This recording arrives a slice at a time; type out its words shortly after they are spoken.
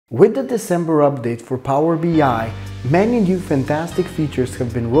With the December update for Power BI, many new fantastic features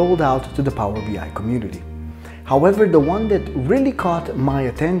have been rolled out to the Power BI community. However, the one that really caught my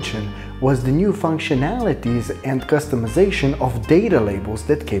attention was the new functionalities and customization of data labels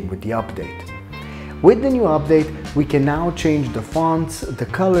that came with the update. With the new update, we can now change the fonts, the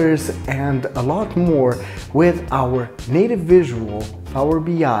colors, and a lot more with our native visual Power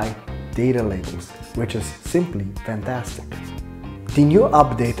BI data labels, which is simply fantastic. The new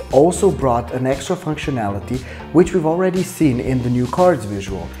update also brought an extra functionality which we've already seen in the new cards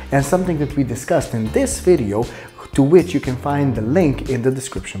visual and something that we discussed in this video, to which you can find the link in the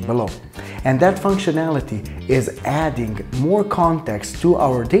description below. And that functionality is adding more context to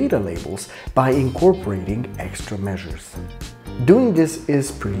our data labels by incorporating extra measures. Doing this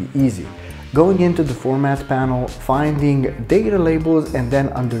is pretty easy. Going into the format panel, finding data labels, and then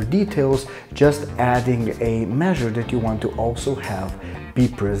under details, just adding a measure that you want to also have be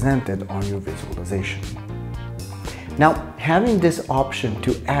presented on your visualization. Now, having this option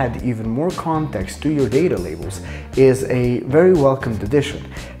to add even more context to your data labels is a very welcomed addition.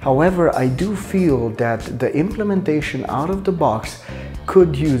 However, I do feel that the implementation out of the box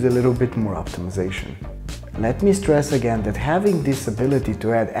could use a little bit more optimization. Let me stress again that having this ability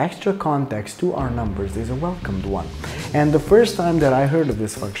to add extra context to our numbers is a welcomed one. And the first time that I heard of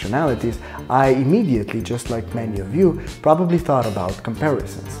these functionalities, I immediately, just like many of you, probably thought about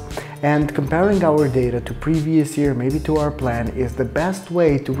comparisons. And comparing our data to previous year, maybe to our plan, is the best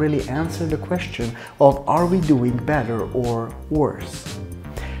way to really answer the question of are we doing better or worse?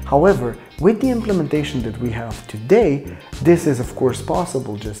 However, with the implementation that we have today, this is of course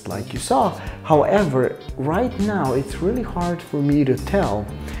possible, just like you saw. However, right now it's really hard for me to tell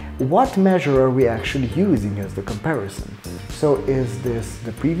what measure are we actually using as the comparison. So is this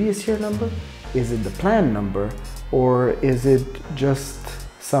the previous year number? Is it the plan number? Or is it just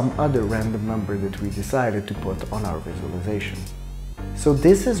some other random number that we decided to put on our visualization? So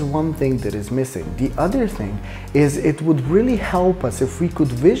this is one thing that is missing. The other thing is it would really help us if we could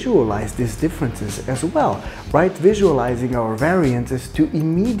visualize these differences as well, right? Visualizing our variances to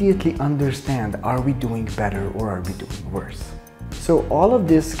immediately understand, are we doing better or are we doing worse? So all of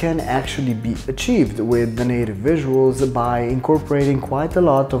this can actually be achieved with the native visuals by incorporating quite a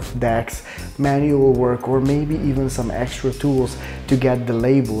lot of DAX, manual work, or maybe even some extra tools to get the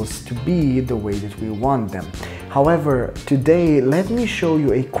labels to be the way that we want them. However, today let me show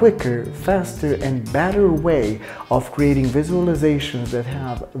you a quicker, faster, and better way of creating visualizations that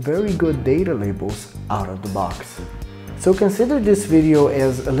have very good data labels out of the box. So consider this video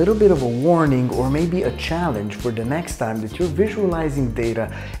as a little bit of a warning or maybe a challenge for the next time that you're visualizing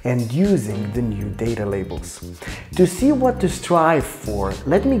data and using the new data labels. To see what to strive for,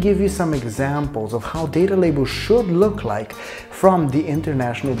 let me give you some examples of how data labels should look like from the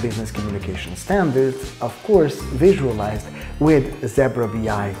International Business Communication Standards, of course visualized with Zebra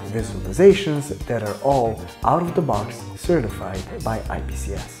BI visualizations that are all out of the box certified by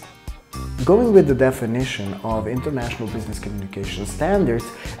IBCS. Going with the definition of International Business Communication Standards,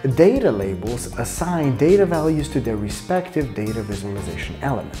 data labels assign data values to their respective data visualization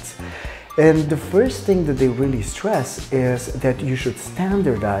elements. And the first thing that they really stress is that you should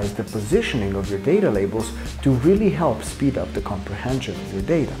standardize the positioning of your data labels to really help speed up the comprehension of your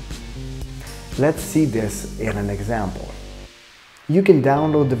data. Let's see this in an example. You can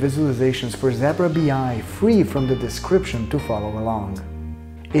download the visualizations for Zebra BI free from the description to follow along.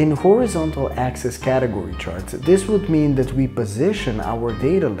 In horizontal axis category charts, this would mean that we position our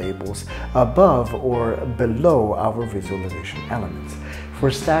data labels above or below our visualization elements. For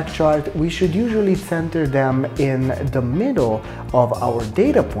stack chart, we should usually center them in the middle of our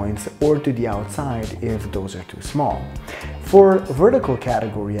data points or to the outside if those are too small. For vertical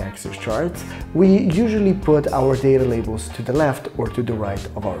category axis charts, we usually put our data labels to the left or to the right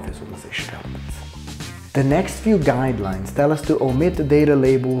of our visualization elements. The next few guidelines tell us to omit the data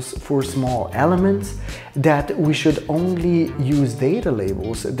labels for small elements, that we should only use data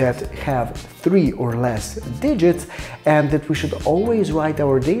labels that have 3 or less digits, and that we should always write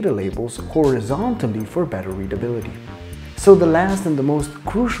our data labels horizontally for better readability. So the last and the most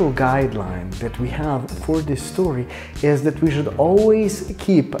crucial guideline that we have for this story is that we should always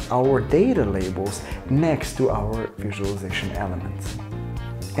keep our data labels next to our visualization elements.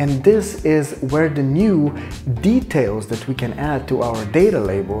 And this is where the new details that we can add to our data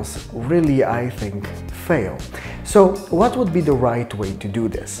labels really, I think, fail. So what would be the right way to do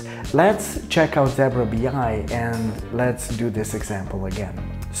this? Let's check out Zebra BI and let's do this example again.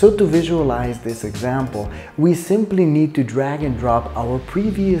 So to visualize this example, we simply need to drag and drop our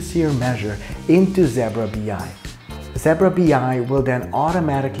previous year measure into Zebra BI. Zebra BI will then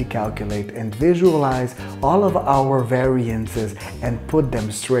automatically calculate and visualize all of our variances and put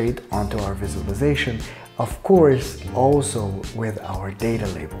them straight onto our visualization, of course, also with our data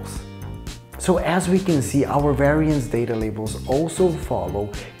labels. So as we can see, our variance data labels also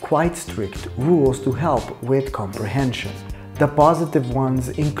follow quite strict rules to help with comprehension. The positive ones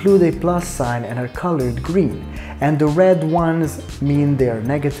include a plus sign and are colored green, and the red ones mean they are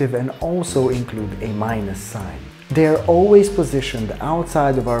negative and also include a minus sign. They are always positioned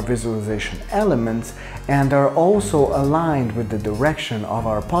outside of our visualization elements and are also aligned with the direction of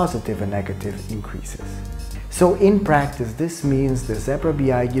our positive and negative increases. So in practice, this means the Zebra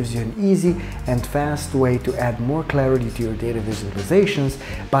BI gives you an easy and fast way to add more clarity to your data visualizations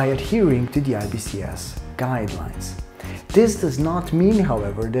by adhering to the IBCS guidelines. This does not mean,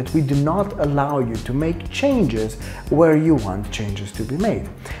 however, that we do not allow you to make changes where you want changes to be made.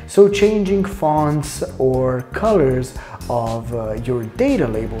 So changing fonts or colors of your data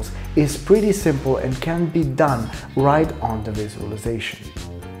labels is pretty simple and can be done right on the visualization.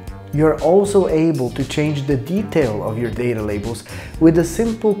 You're also able to change the detail of your data labels with a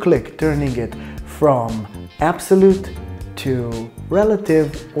simple click, turning it from absolute to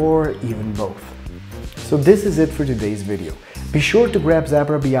relative or even both. So this is it for today's video. Be sure to grab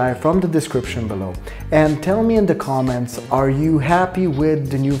Zebra BI from the description below and tell me in the comments, are you happy with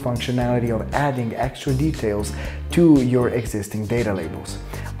the new functionality of adding extra details to your existing data labels?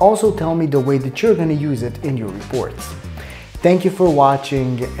 Also tell me the way that you're going to use it in your reports. Thank you for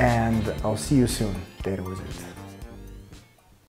watching, and I'll see you soon, Data Wizards.